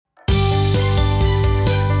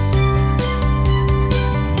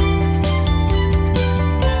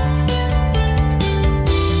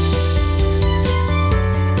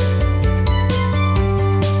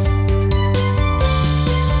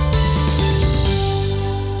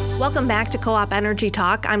Welcome back to Co-op Energy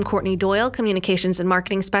Talk. I'm Courtney Doyle, Communications and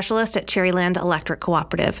Marketing Specialist at Cherryland Electric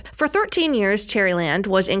Cooperative. For 13 years, Cherryland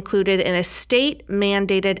was included in a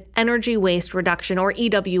state-mandated energy waste reduction, or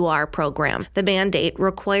EWR, program. The mandate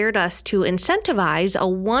required us to incentivize a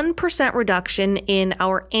 1% reduction in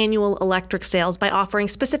our annual electric sales by offering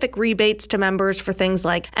specific rebates to members for things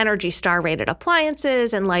like Energy Star-rated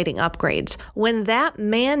appliances and lighting upgrades. When that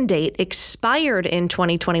mandate expired in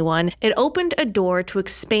 2021, it opened a door to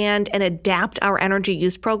expand and adapt our energy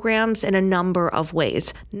use programs in a number of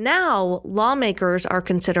ways. Now, lawmakers are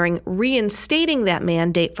considering reinstating that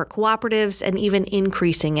mandate for cooperatives and even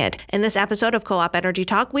increasing it. In this episode of Co-op Energy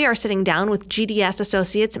Talk, we are sitting down with GDS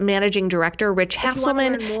Associates Managing Director Rich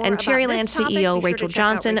Hasselman and Cherryland CEO Rachel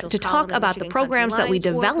Johnson to talk about the programs that we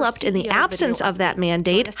developed in the absence of that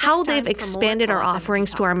mandate, how they've expanded our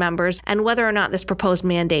offerings to our members, and whether or not this proposed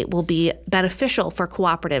mandate will be beneficial for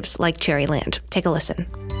cooperatives like Cherryland. Take a listen.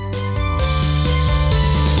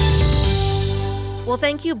 Well,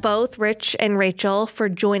 thank you both, Rich and Rachel, for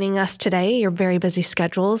joining us today. Your very busy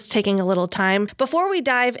schedules, taking a little time. Before we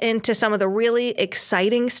dive into some of the really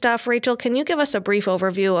exciting stuff, Rachel, can you give us a brief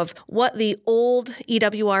overview of what the old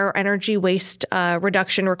EWR energy waste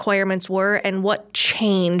reduction requirements were and what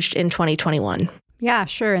changed in 2021? Yeah,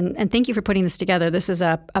 sure. And thank you for putting this together. This is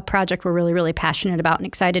a project we're really, really passionate about and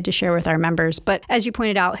excited to share with our members. But as you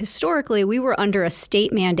pointed out, historically, we were under a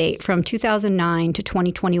state mandate from 2009 to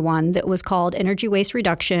 2021 that was called energy waste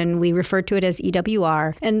reduction. We referred to it as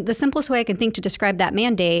EWR. And the simplest way I can think to describe that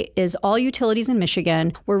mandate is all utilities in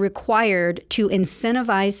Michigan were required to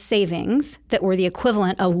incentivize savings that were the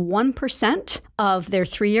equivalent of 1% of their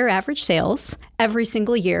 3-year average sales every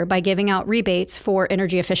single year by giving out rebates for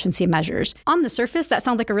energy efficiency measures. On the surface, that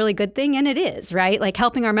sounds like a really good thing, and it is, right? Like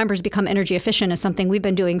helping our members become energy efficient is something we've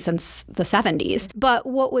been doing since the 70s. But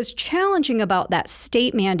what was challenging about that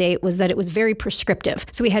state mandate was that it was very prescriptive.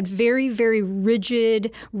 So we had very, very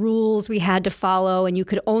rigid rules we had to follow, and you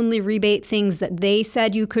could only rebate things that they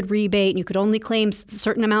said you could rebate, and you could only claim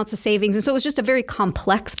certain amounts of savings. And so it was just a very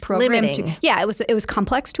complex program. Limiting. It was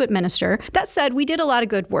complex to administer. That said, we did a lot of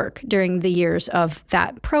good work during the years of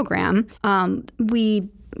that program. We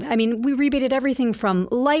rebated everything from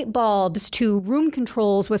light bulbs to room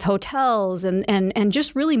controls with hotels and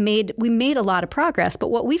just really made a lot of progress. But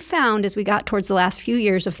what we found as we got towards the last few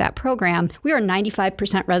years of that program, we are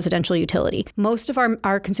 95% residential utility. Most of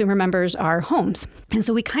our consumer members are homes. And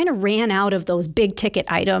so we kind of ran out of those big ticket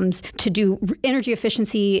items to do energy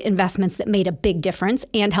efficiency investments that made a big difference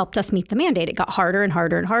and helped us meet the mandate. It got harder and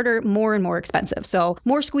harder and harder, more and more expensive. So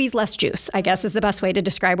more squeeze, less juice, I guess is the best way to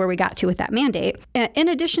describe where we got to with that mandate. In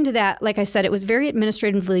addition to that, like I said, it was very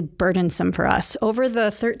administratively burdensome for us. Over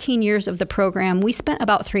the 13 years of the program, we spent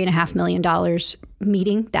about $3.5 million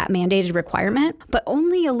meeting that mandated requirement, but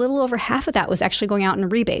only a little over half of that was actually going out in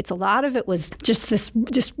rebates. A lot of it was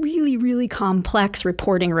just really, really complex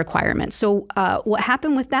reporting requirements. So what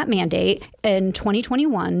happened with that mandate in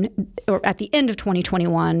 2021, or at the end of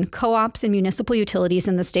 2021, co-ops and municipal utilities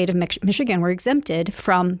in the state of Michigan were exempted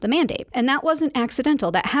from the mandate. And that wasn't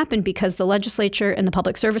accidental. That happened because the legislature and the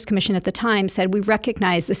Public Service Commission at the time said, we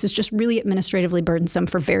recognize this is just really administratively burdensome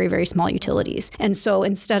for very, very small utilities. And so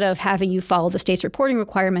instead of having you follow the state's reporting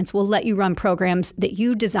requirements, we'll let you run programs that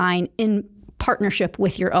you design in partnership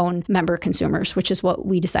with your own member consumers, which is what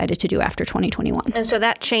we decided to do after 2021. And so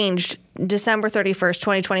that changed December 31st,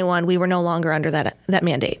 2021. We were no longer under that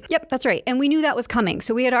mandate. Yep, that's right. And we knew that was coming.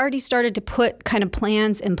 So we had already started to put kind of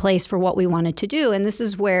plans in place for what we wanted to do. And this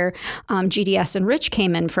is where GDS and Rich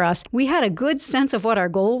came in for us. We had a good sense of what our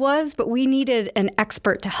goal was, but we needed an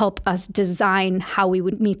expert to help us design how we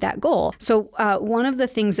would meet that goal. So one of the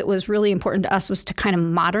things that was really important to us was to kind of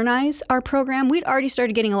modernize our program. We'd already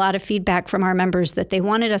started getting a lot of feedback from our members that they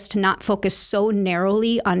wanted us to not focus so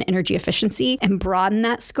narrowly on energy efficiency and broaden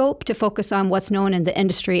that scope to focus on what's known in the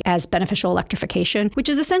industry as beneficial electrification, which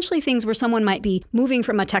is essentially things where someone might be moving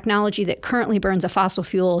from a technology that currently burns a fossil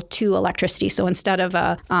fuel to electricity. So instead of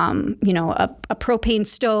a propane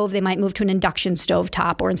stove, they might move to an induction stove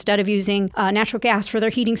top, or instead of using natural gas for their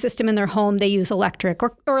heating system in their home, they use electric,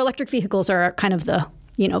 or electric vehicles are kind of the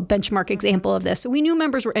benchmark example of this. So we knew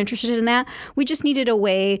members were interested in that. We just needed a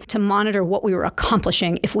way to monitor what we were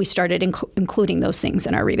accomplishing if we started including those things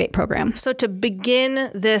in our rebate program. So to begin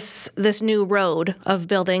this new road of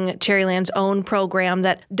building Cherryland's own program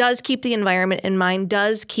that does keep the environment in mind,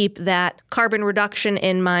 does keep that carbon reduction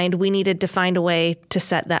in mind, we needed to find a way to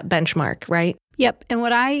set that benchmark, right? Yep. And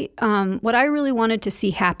what I really wanted to see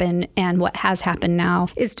happen, and what has happened now,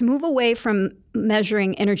 is to move away from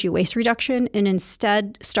measuring energy waste reduction and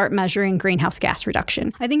instead start measuring greenhouse gas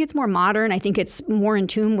reduction. I think it's more modern. I think it's more in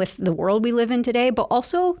tune with the world we live in today, but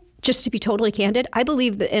also, just to be totally candid, I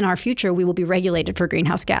believe that in our future, we will be regulated for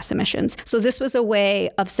greenhouse gas emissions. So this was a way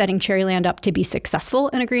of setting Cherryland up to be successful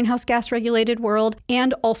in a greenhouse gas regulated world,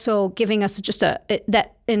 and also giving us just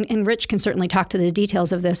and Rich can certainly talk to the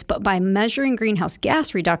details of this, but by measuring greenhouse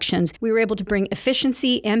gas reductions, we were able to bring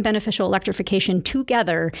efficiency and beneficial electrification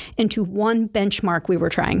together into one benchmark we were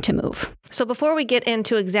trying to move. So before we get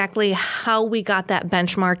into exactly how we got that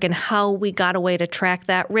benchmark and how we got a way to track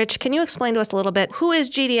that, Rich, can you explain to us a little bit, who is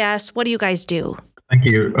GDS? What do you guys do? Thank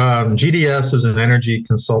you. GDS is an energy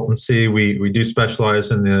consultancy. We do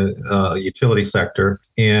specialize in the utility sector,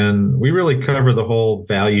 and we really cover the whole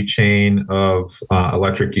value chain of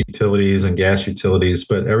electric utilities and gas utilities,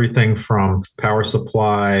 but everything from power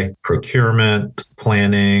supply, procurement,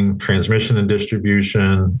 planning, transmission and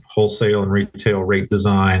distribution, wholesale and retail rate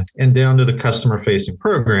design, and down to the customer-facing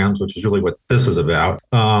programs, which is really what this is about,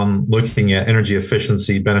 looking at energy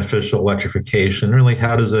efficiency, beneficial electrification, really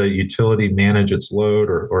how does a utility manage its load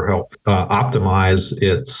or help optimize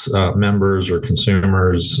its members or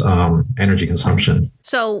consumers' energy consumption.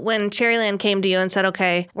 So when Cherryland came to you and said,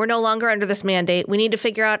 okay, we're no longer under this mandate, we need to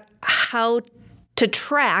figure out how to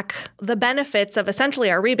track the benefits of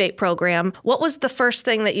essentially our rebate program, what was the first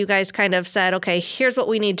thing that you guys kind of said, okay, here's what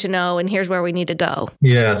we need to know and here's where we need to go?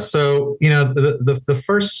 Yeah. So, the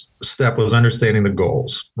first step was understanding the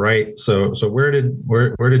goals, right? So where did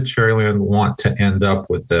Cherryland want to end up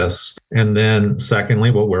with this? And then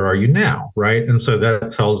secondly, well, where are you now? Right. And so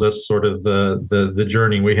that tells us sort of the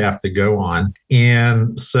journey we have to go on.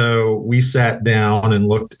 And so we sat down and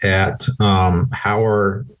looked at how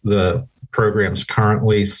are the programs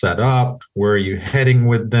currently set up? Where are you heading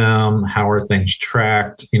with them? How are things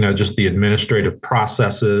tracked? Just the administrative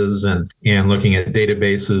processes and looking at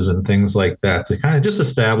databases and things like that to kind of just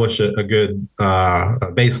establish a good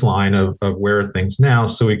baseline of where are things now,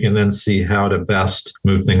 so we can then see how to best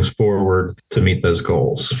move things forward to meet those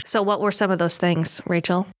goals. So what were some of those things,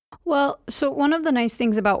 Rachel? Well, so one of the nice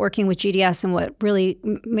things about working with GDS and what really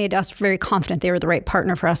made us very confident they were the right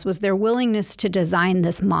partner for us was their willingness to design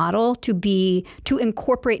this model to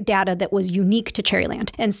incorporate data that was unique to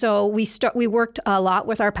Cherryland. And so we worked a lot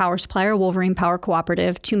with our power supplier, Wolverine Power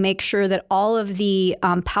Cooperative, to make sure that all of the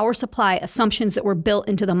power supply assumptions that were built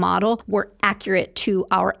into the model were accurate to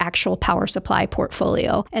our actual power supply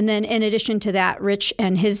portfolio. And then in addition to that, Rich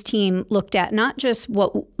and his team looked at not just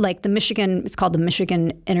it's called the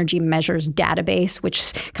Michigan Energy Measures database,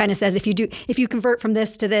 which kind of says if you convert from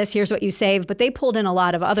this to this, here's what you save. But they pulled in a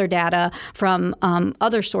lot of other data from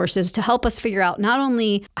other sources to help us figure out not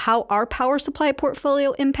only how our power supply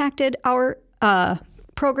portfolio impacted our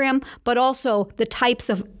program, but also the types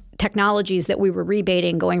of technologies that we were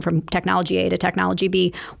rebating, going from technology A to technology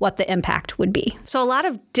B, what the impact would be. So a lot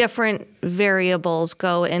of different variables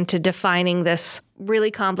go into defining this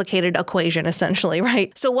really complicated equation, essentially,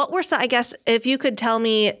 right? So what were some, I guess, if you could tell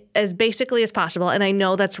me as basically as possible, and I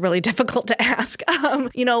know that's really difficult to ask,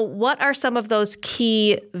 what are some of those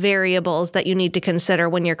key variables that you need to consider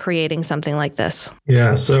when you're creating something like this?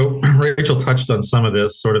 Yeah, so Rachel touched on some of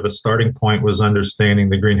this. Sort of the starting point was understanding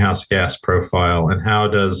the greenhouse gas profile and how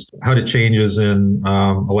do changes in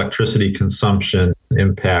electricity consumption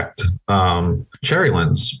impact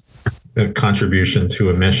Cherryland's contribution to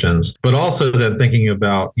emissions, but also then thinking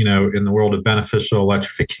about, in the world of beneficial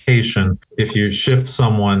electrification, if you shift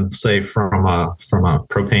someone, say, from a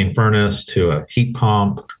propane furnace to a heat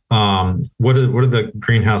pump, what are the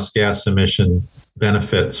greenhouse gas emission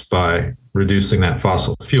benefits by reducing that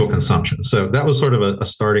fossil fuel consumption? So that was sort of a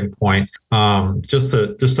starting point, just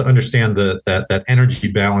to understand that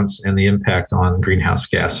energy balance and the impact on greenhouse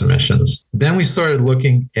gas emissions. Then we started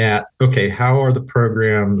looking at, okay, how are the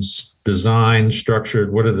programs designed,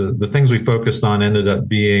 structured? What are the things we focused on ended up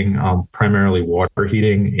being primarily water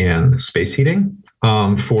heating and space heating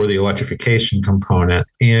for the electrification component.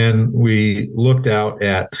 And we looked out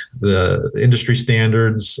at the industry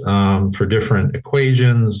standards for different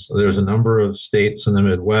equations. There's a number of states in the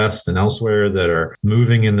Midwest and elsewhere that are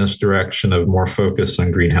moving in this direction of more focus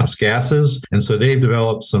on greenhouse gases. And so they've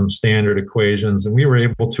developed some standard equations, and we were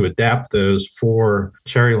able to adapt those for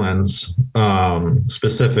Cherryland's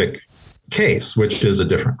specific case, which is a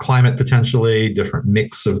different climate, potentially different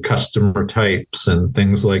mix of customer types and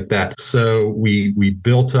things like that. So we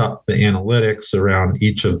built up the analytics around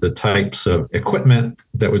each of the types of equipment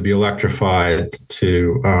that would be electrified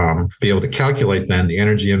to be able to calculate then the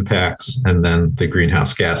energy impacts and then the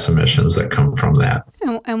greenhouse gas emissions that come from that.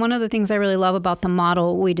 And one of the things I really love about the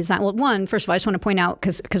model we designed, well, one, first of all, I just want to point out,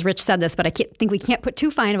 because Rich said this, but I think we can't put too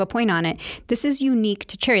fine of a point on it. This is unique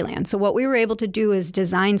to Cherryland. So what we were able to do is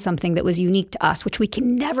design something that was unique to us, which we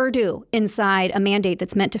can never do inside a mandate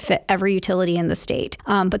that's meant to fit every utility in the state.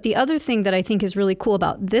 But the other thing that I think is really cool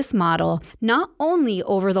about this model, not only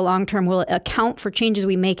over the long term will it account for changes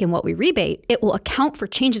we make in what we rebate, it will account for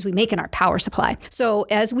changes we make in our power supply. So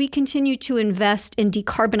as we continue to invest in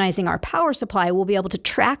decarbonizing our power supply, we'll be able to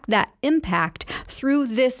track that impact through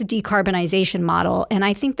this decarbonization model. And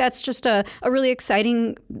I think that's just a really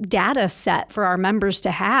exciting data set for our members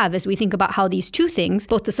to have as we think about how these two things,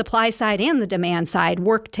 both the supply side and the demand side,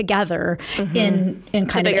 work together in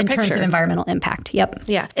terms of environmental impact. Yep.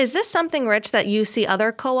 Yeah. Is this something, Rich, that you see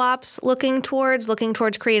other co-ops looking towards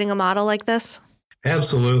creating a model like this?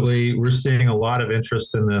 Absolutely. We're seeing a lot of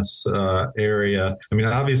interest in this area. I mean,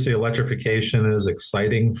 obviously, electrification is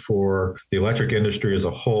exciting for the electric industry as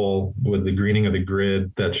a whole. With the greening of the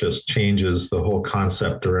grid, that just changes the whole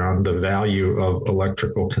concept around the value of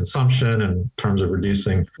electrical consumption in terms of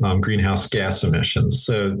reducing greenhouse gas emissions.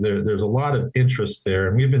 So there's a lot of interest there.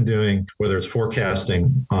 And we've been doing, whether it's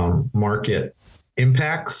forecasting market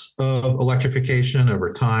impacts of electrification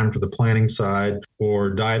over time for the planning side, or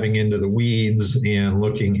diving into the weeds and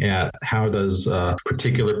looking at how does a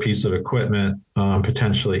particular piece of equipment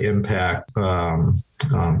potentially impact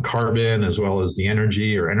carbon as well as the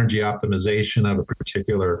energy or energy optimization of a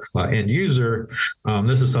particular end user.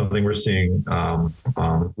 This is something we're seeing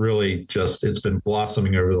really just, it's been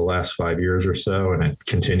blossoming over the last 5 years or so, and it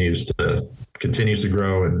continues to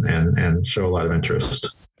grow and show a lot of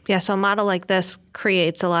interest. Yeah, so a model like this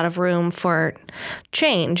creates a lot of room for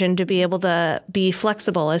change and to be able to be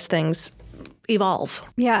flexible as things evolve.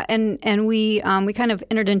 Yeah, and we kind of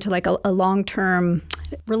entered into like a long-term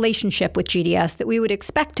relationship with GDS that we would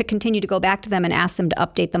expect to continue to go back to them and ask them to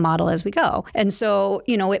update the model as we go. And so,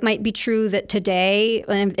 it might be true that today,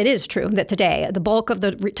 and it is true that today, the bulk of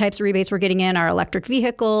the types of rebates we're getting in are electric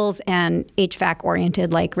vehicles and HVAC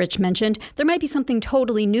oriented, like Rich mentioned. There might be something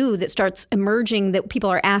totally new that starts emerging that people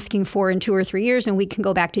are asking for in 2 or 3 years, and we can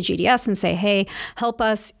go back to GDS and say, hey, help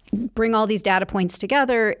us bring all these data points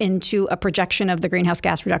together into a projection of the greenhouse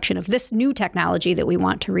gas reduction of this new technology that we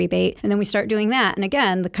want to rebate. And then we start doing that. And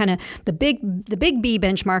again, the big B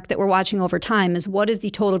benchmark that we're watching over time is what is the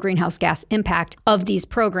total greenhouse gas impact of these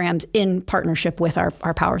programs in partnership with our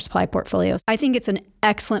power supply portfolios. I think it's an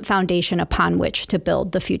excellent foundation upon which to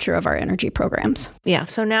build the future of our energy programs. Yeah.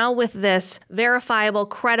 So now with this verifiable,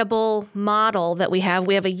 credible model that we have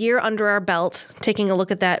a year under our belt taking a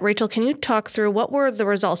look at that. Rachel, can you talk through what were the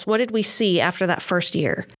results? What did we see after that first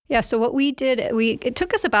year? Yeah, so what we did, it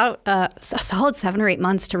took us about a solid 7 or 8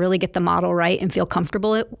 months to really get the model right and feel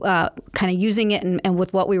comfortable kind of using it and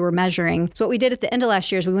with what we were measuring. So what we did at the end of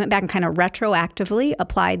last year is we went back and kind of retroactively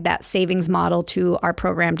applied that savings model to our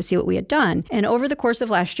program to see what we had done. And over the course of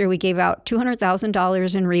last year, we gave out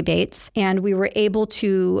 $200,000 in rebates, and we were able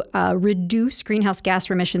to reduce greenhouse gas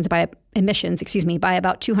emissions by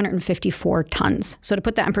about 254 tons. So to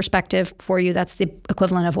put that in perspective for you, that's the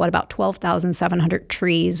equivalent of what about 12,700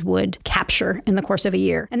 trees would capture in the course of a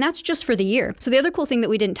year. And that's just for the year. So the other cool thing that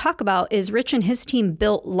we didn't talk about is Rich and his team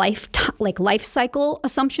built life cycle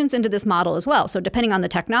assumptions into this model as well. So depending on the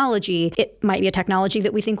technology, it might be a technology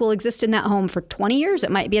that we think will exist in that home for 20 years. It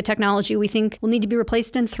might be a technology we think will need to be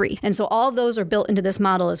replaced in 3. And so all of those are built into this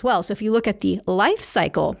model as well. So if you look at the life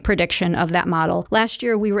cycle prediction of that model, last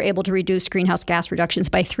year we were able to reduce greenhouse gas reductions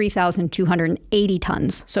by 3,280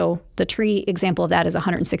 tons. So the tree example of that is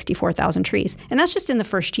 164,000 trees. And that's just in the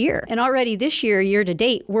first year. And already this year to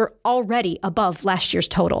date, we're already above last year's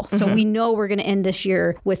total. So we know we're going to end this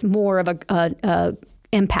year with more of a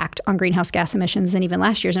impact on greenhouse gas emissions than even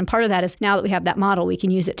last year's. And part of that is now that we have that model, we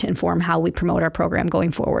can use it to inform how we promote our program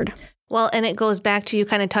going forward. Well, and it goes back to, you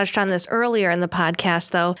kind of touched on this earlier in the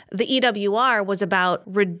podcast, though. The EWR was about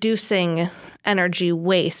reducing energy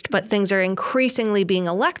waste, but things are increasingly being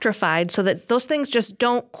electrified so that those things just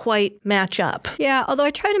don't quite match up. Yeah, although I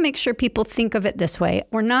try to make sure people think of it this way.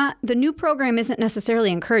 The new program isn't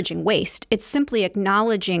necessarily encouraging waste. It's simply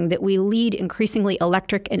acknowledging that we lead increasingly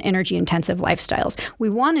electric and energy intensive lifestyles. We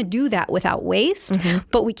want to do that without waste,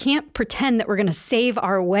 but we can't pretend that we're going to save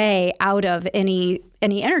our way out of any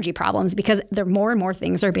any energy problems because there more and more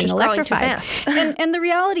things are being just electrified. And the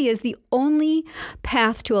reality is the only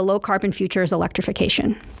path to a low carbon future is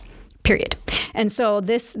electrification. Period. And so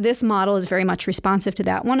this model is very much responsive to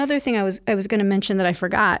that. One other thing I was going to mention that I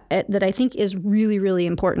forgot that I think is really, really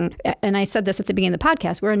important, and I said this at the beginning of the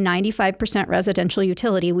podcast, we're a 95% residential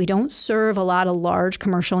utility. We don't serve a lot of large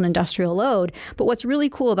commercial and industrial load. But what's really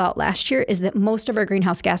cool about last year is that most of our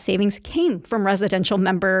greenhouse gas savings came from residential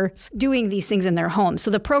members doing these things in their homes. So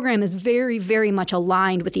the program is very, very much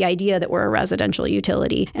aligned with the idea that we're a residential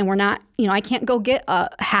utility. And we're not, I can't go get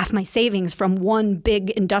half my savings from one big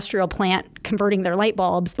industrial plant converting their light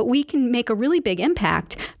bulbs, but we can make a really big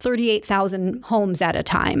impact, 38,000 homes at a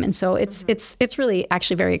time. And so it's really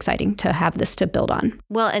actually very exciting to have this to build on.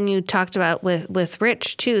 Well, and you talked about with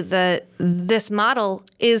Rich too, that this model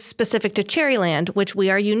is specific to Cherryland, which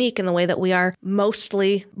we are unique in the way that we are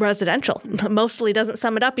mostly residential. Mostly doesn't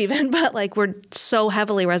sum it up even, but like we're so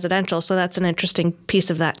heavily residential. So that's an interesting piece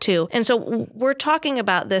of that too. And so we're talking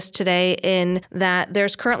about this today in that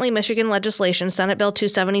there's currently Michigan legislation, Senate Bill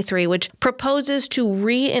 273, which proposes to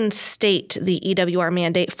reinstate the EWR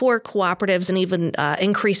mandate for cooperatives and even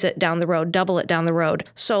increase it down the road, double it down the road.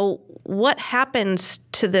 So what happens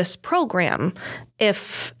to this program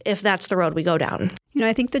if that's the road we go down?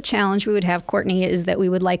 I think the challenge we would have, Courtney, is that we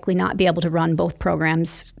would likely not be able to run both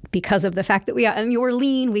programs because of the fact that we're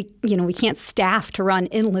lean. We can't staff to run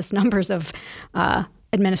endless numbers of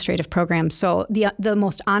administrative programs. So the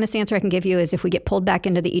most honest answer I can give you is if we get pulled back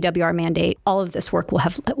into the EWR mandate, all of this work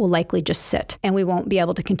will likely just sit, and we won't be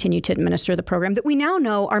able to continue to administer the program that we now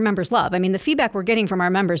know our members love. I mean, the feedback we're getting from our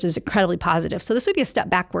members is incredibly positive. So this would be a step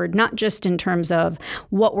backward, not just in terms of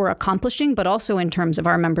what we're accomplishing, but also in terms of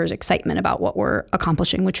our members' excitement about what we're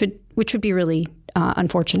accomplishing, which would be really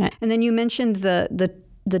unfortunate. And then you mentioned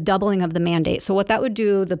the doubling of the mandate. So what that would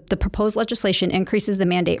do, the proposed legislation increases the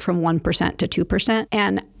mandate from 1% to 2%.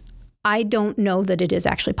 And I don't know that it is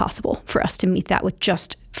actually possible for us to meet that with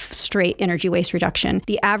just straight energy waste reduction.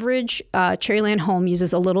 The average Cherryland home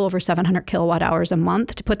uses a little over 700 kilowatt hours a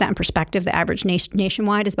month. To put that in perspective, the average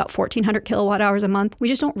nationwide is about 1,400 kilowatt hours a month. We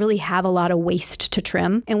just don't really have a lot of waste to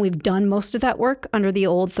trim. And we've done most of that work under the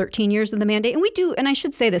old 13 years of the mandate. And we do, and I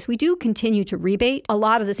should say this, we do continue to rebate a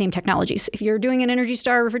lot of the same technologies. If you're doing an Energy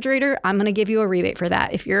Star refrigerator, I'm going to give you a rebate for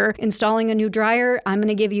that. If you're installing a new dryer, I'm going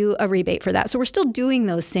to give you a rebate for that. So we're still doing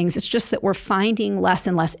those things. It's just that we're finding less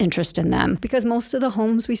and less interest in them because most of the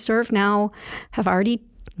homes we serve now have already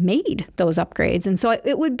made those upgrades. And so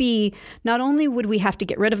it would be, not only would we have to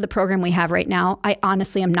get rid of the program we have right now, I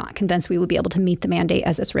honestly am not convinced we would be able to meet the mandate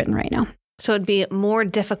as it's written right now. So it'd be more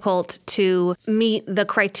difficult to meet the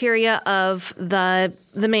criteria of the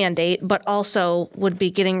mandate, but also would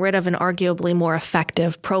be getting rid of an arguably more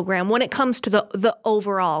effective program when it comes to the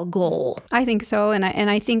overall goal. I think so. And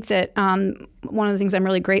I think that one of the things I'm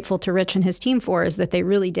really grateful to Rich and his team for is that they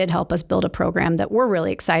really did help us build a program that we're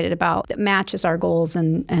really excited about, that matches our goals.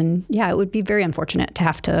 And yeah, it would be very unfortunate to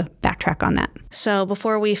have to backtrack on that. So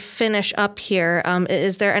before we finish up here,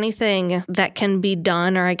 is there anything that can be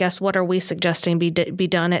done, or I guess what are we suggesting be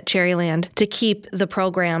done at Cherryland to keep the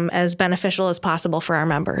program as beneficial as possible for our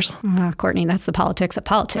members? Courtney, that's the politics of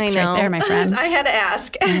politics right there, my friend. I had to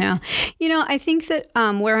ask. I know. I think that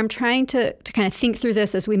where I'm trying to kind of think through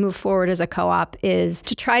this as we move forward as a co-op is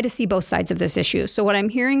to try to see both sides of this issue. So what I'm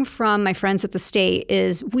hearing from my friends at the state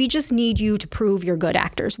is we just need you to prove you're good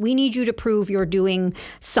actors. We need you to prove you're doing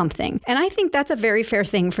something. And I think that's a very fair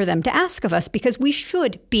thing for them to ask of us because we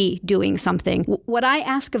should be doing something. What I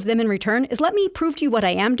ask of them in return is let me prove to you what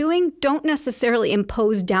I am doing. Don't necessarily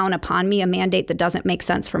impose down upon me a mandate that doesn't make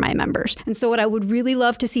sense for my members. And so what I would really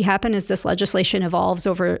love to see happen as this legislation evolves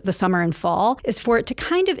over the summer and fall is for it to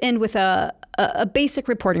kind of end with a basic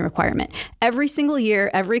reporting requirement. Every single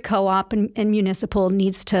year, every co-op and municipal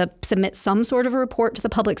needs to submit some sort of a report to the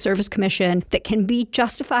Public Service Commission that can be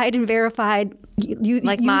justified and verified.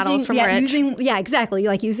 Models from Rich. Exactly.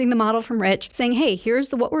 Like using the model from Rich, saying, hey, here's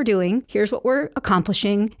what we're doing, here's what we're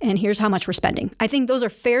accomplishing, and here's how much we're spending. I think those are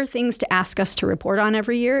fair things to ask us to report on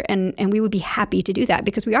every year, and we would be happy to do that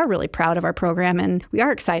because we are really proud of our program and we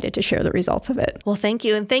are excited to share the results of it. Well, thank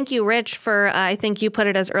you. And thank you, Rich, for, I think you put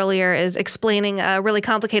it as earlier, is explaining a really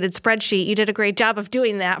complicated spreadsheet. You did a great job of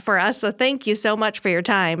doing that for us. So thank you so much for your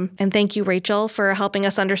time. And thank you, Rachel, for helping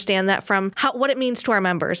us understand that from what it means to our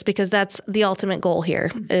members, because that's the ultimate goal here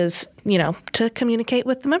is, to communicate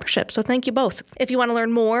with the membership. So thank you both. If you want to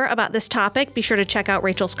learn more about this topic, be sure to check out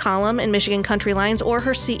Rachel's column in Michigan Country Lines or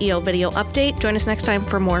her CEO video update. Join us next time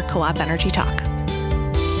for more Co-op Energy Talk.